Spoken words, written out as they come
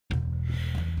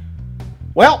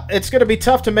Well, it's going to be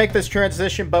tough to make this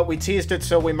transition, but we teased it,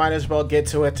 so we might as well get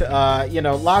to it.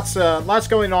 Lots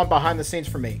going on behind the scenes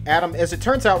for me. Adam, as it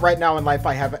turns out right now in life,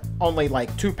 I have only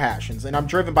like two passions, and I'm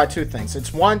driven by two things.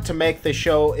 It's one, to make the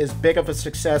show as big of a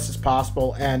success as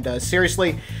possible, and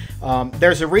seriously,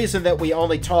 there's a reason that we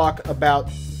only talk about...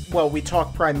 Well, we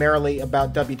talk primarily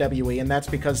about WWE, and that's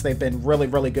because they've been really,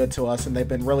 really good to us, and they've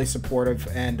been really supportive,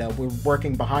 and we're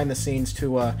working behind the scenes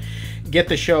to get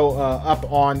the show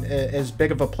up on as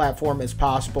big of a platform as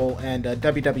possible. And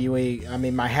WWE, I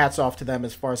mean, my hat's off to them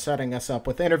as far as setting us up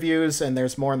with interviews, and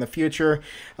there's more in the future.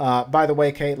 By the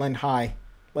way, Caitlin, hi.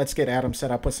 Let's get Adam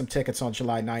set up with some tickets on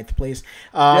July 9th, please.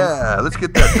 Yeah, let's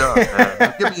get that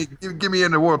done, man. Give me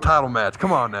in the world title match.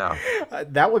 Come on now.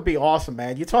 That would be awesome,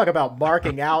 man. You talk about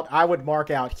marking out. I would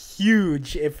mark out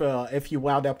huge if you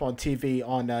wound up on TV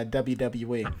on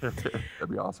WWE. That'd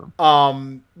be awesome.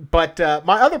 But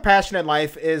my other passion in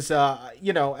life is,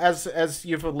 as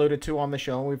you've alluded to on the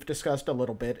show, and we've discussed a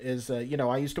little bit, is, I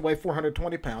used to weigh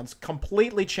 420 pounds,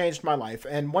 completely changed my life.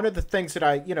 And one of the things that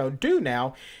I, do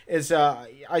now is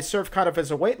I serve kind of as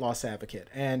a weight loss advocate.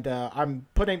 And I'm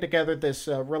putting together this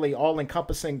really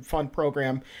all-encompassing fun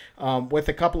program with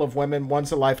a couple of women.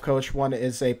 One's a life coach. One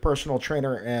is a personal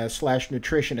trainer slash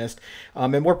nutritionist.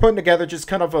 And we're putting together just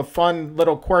kind of a fun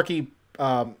little quirky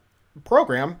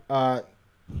program,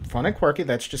 fun and quirky.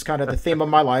 That's just kind of the theme of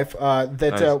my life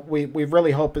that we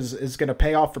really hope is going to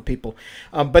pay off for people.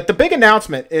 But the big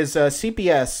announcement is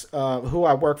CBS, who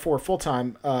I work for full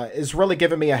time, is really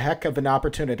giving me a heck of an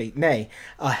opportunity, nay,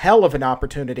 a hell of an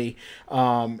opportunity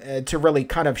to really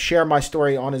kind of share my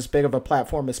story on as big of a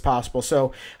platform as possible.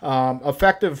 So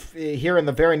effective here in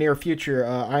the very near future,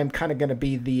 I'm kind of going to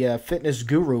be the fitness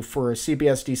guru for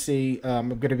CBS DC. I'm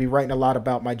going to be writing a lot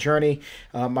about my journey,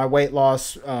 my weight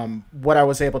loss, what I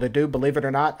was able to do. Believe it or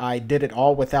not, I did it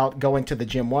all without going to the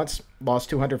gym once.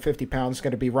 Lost 250 pounds. Going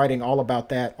to be writing all about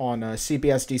that on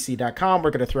cbsdc.com.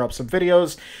 We're going to throw up some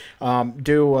videos,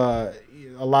 do a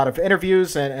lot of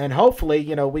interviews, and hopefully,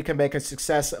 we can make a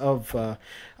success of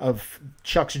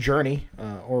Chuck's journey,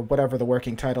 or whatever the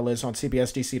working title is, on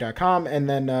cbsdc.com, and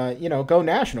then, go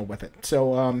national with it.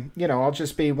 So, I'll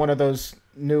just be one of those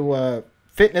new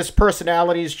fitness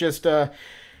personalities, just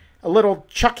a little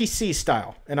Chucky C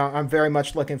style, and I'm very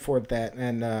much looking forward to that.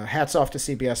 And hats off to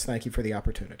CBS. Thank you for the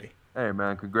opportunity. Hey,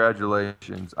 man,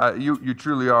 congratulations. You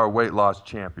truly are a weight loss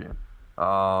champion.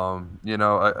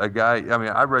 A guy, I mean,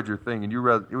 I read your thing, and you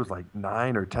read it was like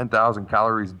 9,000 or 10,000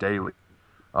 calories daily.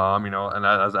 And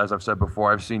as I've said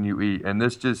before, I've seen you eat, and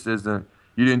this just isn't,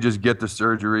 you didn't just get the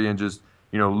surgery and just,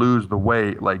 lose the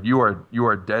weight. Like, you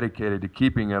are dedicated to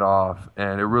keeping it off,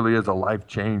 and it really is a life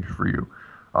change for you.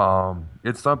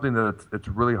 It's something that it's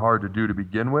really hard to do to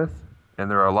begin with,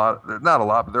 and there are not a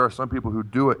lot, but there are some people who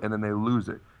do it and then they lose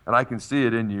it. And I can see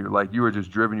it in you. Like, you are just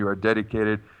driven, you are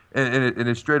dedicated, and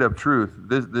it's straight up truth.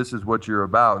 This is what you're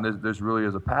about, and this really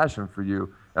is a passion for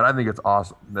you. And I think it's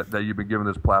awesome that you've been given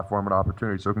this platform and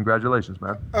opportunity. So congratulations,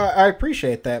 man. I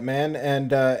appreciate that, man.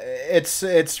 And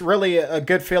it's really a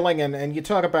good feeling. And you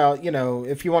talk about,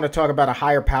 if you want to talk about a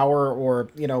higher power or,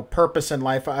 purpose in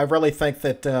life, I really think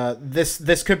that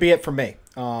this could be it for me.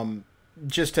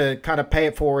 Just to kind of pay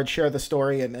it forward, share the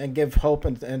story, and give hope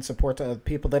and support to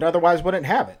people that otherwise wouldn't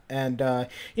have it. And,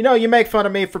 you make fun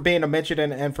of me for being a midget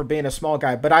and for being a small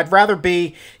guy, but I'd rather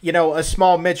be, a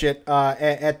small midget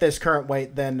at this current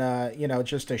weight than,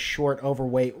 just a short,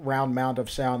 overweight, round mound of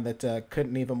sound that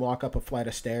couldn't even walk up a flight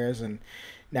of stairs. And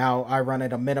now I run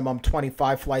at a minimum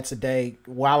 25 flights a day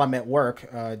while I'm at work,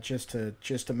 just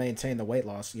to maintain the weight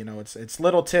loss. It's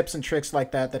little tips and tricks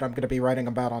like that I'm going to be writing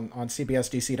about on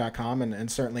cbsdc.com,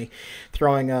 and certainly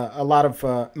throwing a lot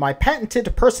of my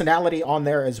patented personality on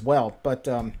there as well. But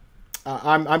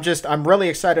I'm really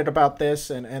excited about this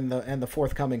and the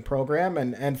forthcoming program,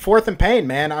 and Fourth and Pain,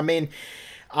 man. I mean,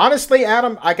 honestly,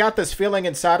 Adam, I got this feeling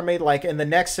inside of me, like in the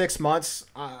next 6 months,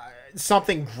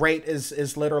 something great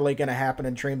is literally going to happen,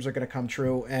 and dreams are going to come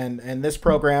true. And this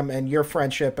program and your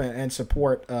friendship and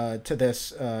support to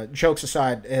this, jokes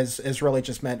aside, has really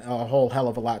just meant a whole hell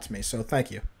of a lot to me. So thank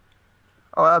you.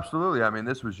 Oh, absolutely. I mean,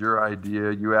 this was your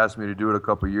idea. You asked me to do it a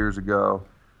couple of years ago.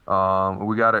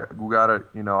 We got it,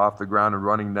 off the ground and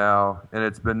running now, and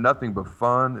it's been nothing but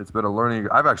fun. It's been a learning.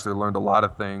 I've actually learned a lot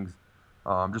of things,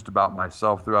 just about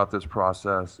myself throughout this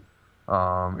process.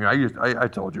 I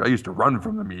told you I used to run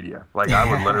from the media. Like,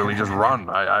 I would literally just run.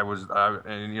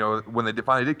 When they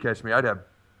finally did catch me, I'd have,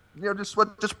 just sweat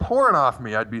just pouring off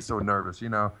me. I'd be so nervous,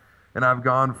 And I've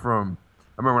gone from,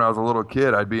 I remember when I was a little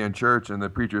kid, I'd be in church and the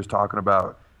preacher was talking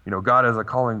about, God has a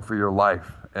calling for your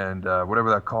life, and whatever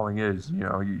that calling is,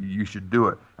 you should do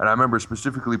it. And I remember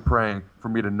specifically praying for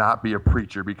me to not be a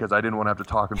preacher because I didn't want to have to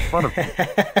talk in front of people.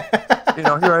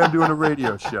 Here I am doing a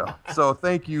radio show. So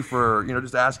thank you for,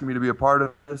 just asking me to be a part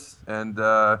of this. And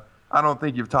I don't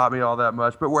think you've taught me all that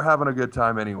much, but we're having a good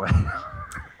time anyway.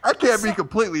 I can't be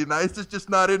completely nice. It's just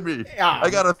not in me.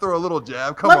 I got to throw a little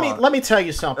jab. Come on. Let me tell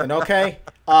you something, okay?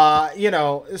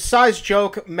 Size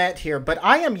joke meant here, but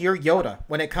I am your Yoda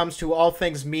when it comes to all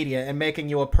things media and making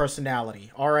you a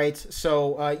personality, all right?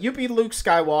 So you be Luke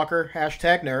Skywalker,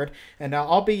 #nerd, and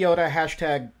I'll be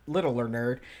Yoda, #littler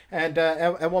nerd,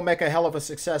 and we'll make a hell of a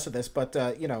success of this. But,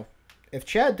 if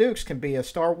Chad Dukes can be a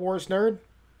Star Wars nerd,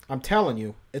 I'm telling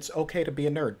you, it's okay to be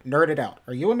a nerd. Nerd it out.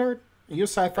 Are you a nerd? Are you a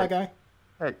sci-fi guy?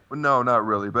 Hey, no, not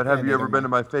really. But have you ever been to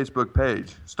my Facebook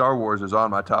page? Star Wars is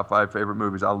on my top 5 favorite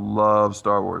movies. I love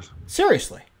Star Wars.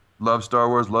 Seriously? Love Star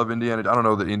Wars, love Indiana. I don't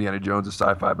know that Indiana Jones is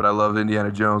sci-fi, but I love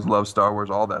Indiana Jones, love Star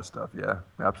Wars, all that stuff. Yeah,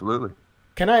 absolutely.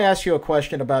 Can I ask you a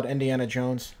question about Indiana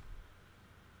Jones?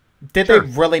 Did Sure.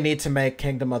 they really need to make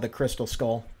Kingdom of the Crystal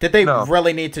Skull? Did they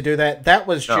really need to do that? That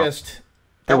was just...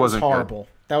 That was horrible.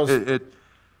 Good. That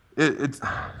was...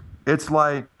 It's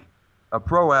like a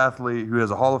pro athlete who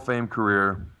has a Hall of Fame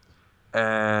career,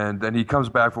 and then he comes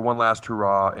back for one last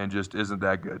hurrah and just isn't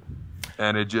that good.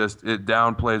 And it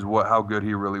downplays how good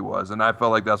he really was. And I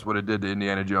felt like that's what it did to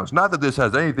Indiana Jones. Not that this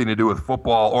has anything to do with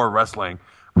football or wrestling.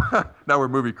 Now we're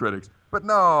movie critics. But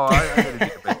no, I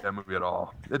didn't make that movie at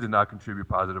all. It did not contribute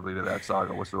positively to that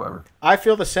saga whatsoever. I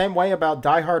feel the same way about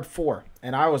Die Hard 4.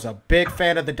 And I was a big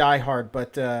fan of the Die Hard,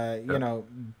 but,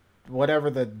 whatever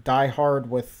the Die Hard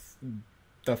with...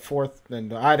 the fourth,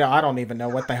 and I don't even know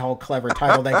what the hell clever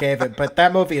title they gave it, but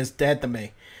that movie is dead to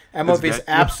me. That movie is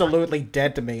absolutely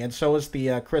dead to me, and so is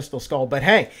the Crystal Skull. But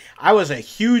hey, I was a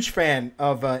huge fan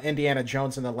of Indiana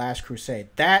Jones and the Last Crusade.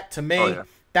 That, to me,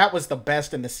 that was the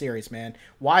best in the series, man.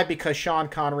 Why? Because Sean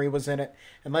Connery was in it.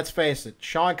 And let's face it,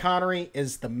 Sean Connery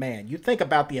is the man. You think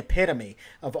about the epitome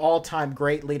of all-time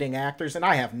great leading actors, and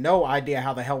I have no idea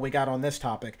how the hell we got on this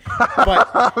topic.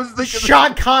 But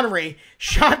Sean Connery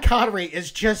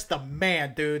is just the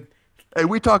man, dude. Hey,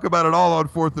 we talk about it all on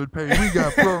Fourth and Page. We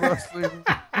got pro wrestling,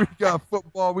 we got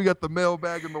football, we got the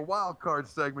mailbag and the wild card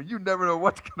segment. You never know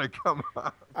what's going to come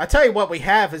up. I tell you what we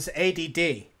have is ADD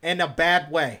in a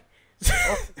bad way.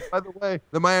 By the way,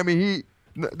 the Miami Heat,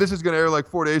 this is going to air like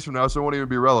 4 days from now, so it won't even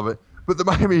be relevant. But the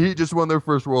Miami Heat just won their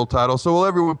first world title. So will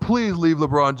everyone please leave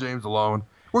LeBron James alone?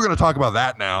 We're going to talk about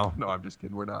that now. No, I'm just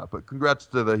kidding. We're not. But congrats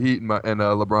to the Heat and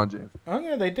LeBron James. Oh,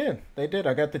 yeah, they did. They did.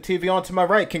 I got the TV on to my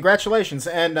right. Congratulations.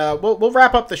 And we'll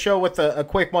wrap up the show with a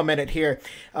quick 1 minute here.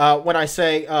 When I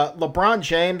say LeBron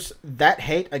James, that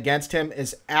hate against him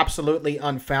is absolutely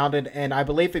unfounded. And I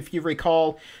believe if you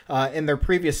recall in their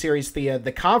previous series,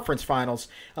 the conference finals,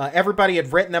 everybody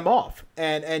had written them off.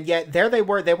 And yet there they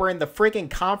were. They were in the frigging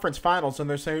conference finals, and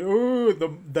they're saying, oh,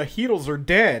 the Heatles are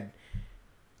dead.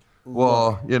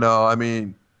 Well, I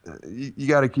mean, you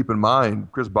got to keep in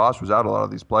mind, Chris Bosh was out a lot of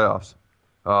these playoffs.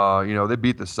 They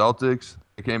beat the Celtics.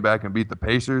 They came back and beat the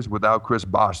Pacers without Chris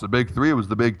Bosh. The big three was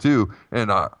the big two.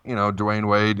 And, Dwayne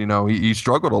Wade, he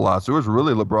struggled a lot. So it was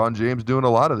really LeBron James doing a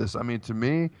lot of this. I mean, to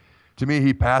me,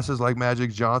 he passes like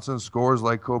Magic Johnson, scores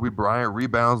like Kobe Bryant,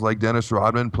 rebounds like Dennis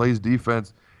Rodman, plays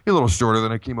defense. He's a little shorter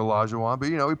than Hakeem Olajuwon, but,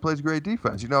 he plays great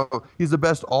defense. He's the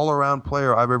best all-around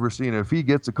player I've ever seen. And if he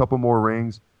gets a couple more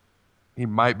rings, he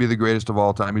might be the greatest of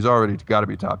all time. He's already got to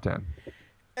be top 10.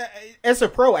 As a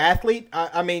pro athlete,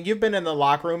 I mean, you've been in the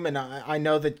locker room, and I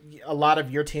know that a lot of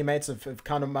your teammates have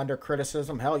come under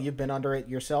criticism. Hell, you've been under it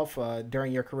yourself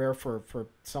during your career for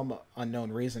some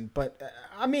unknown reason. But,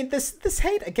 I mean, this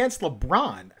hate against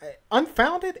LeBron,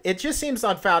 unfounded? It just seems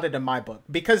unfounded in my book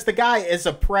because the guy is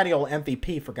a perennial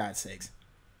MVP, for God's sakes.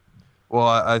 Well,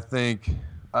 I think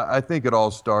it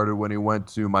all started when he went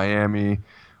to Miami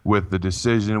with the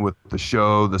decision, with the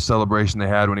show, the celebration they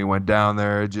had when he went down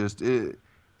there.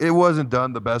 It wasn't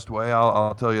done the best way.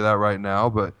 I'll tell you that right now.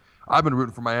 But I've been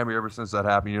rooting for Miami ever since that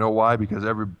happened. You know why? Because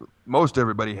most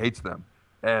everybody hates them.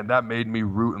 And that made me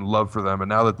root and love for them. And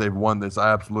now that they've won this,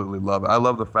 I absolutely love it. I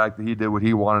love the fact that he did what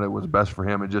he wanted, it was best for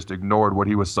him, and just ignored what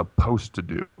he was supposed to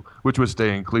do, which was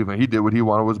stay in Cleveland. He did what he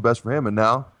wanted was best for him, and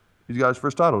now he's got his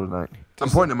first title tonight. I'm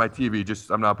pointing at my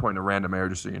TV. I'm not pointing at random air,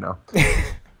 just so you know.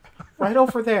 Right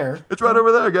over there. It's right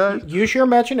over there, guys. Use your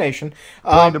imagination.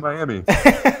 Playing to Miami.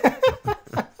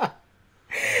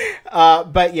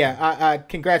 But yeah,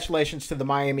 congratulations to the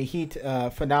Miami Heat.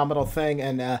 Phenomenal thing.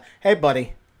 And hey,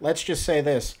 buddy, let's just say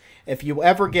this. If you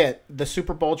ever get the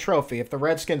Super Bowl trophy, if the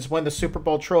Redskins win the Super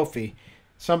Bowl trophy,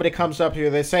 somebody comes up to you,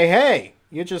 they say, hey,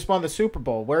 you just won the Super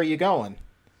Bowl. Where are you going?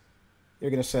 You're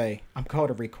going to say, I'm going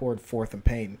to record Fourth and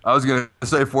Pain. I was going to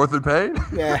say Fourth and Pain?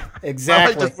 Yeah,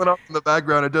 exactly. I just went off in the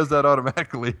background. It does that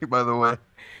automatically, by the way.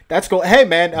 That's cool. Hey,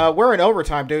 man, we're in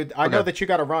overtime, dude. I know that you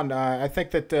got to run. I think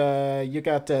that you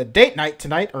got date night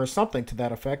tonight or something to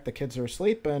that effect. The kids are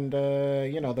asleep, and,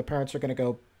 the parents are going to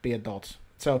go be adults.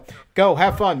 So go.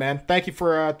 Have fun, man. Thank you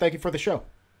for the show.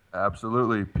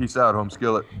 Absolutely. Peace out, home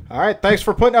skillet. All right. Thanks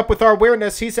for putting up with our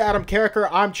weirdness. He's Adam Carriker.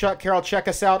 I'm Chuck Carroll. Check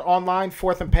us out online,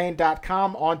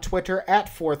 fourthandpain.com, on Twitter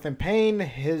 @fourthandpain.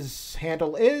 His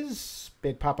handle is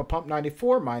Big Papa Pump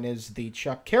 94. Mine is the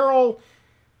Chuck Carroll.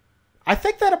 I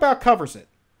think that about covers it.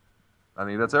 I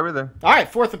think that's everything. All right.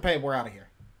 Fourth and Pain. We're out of here.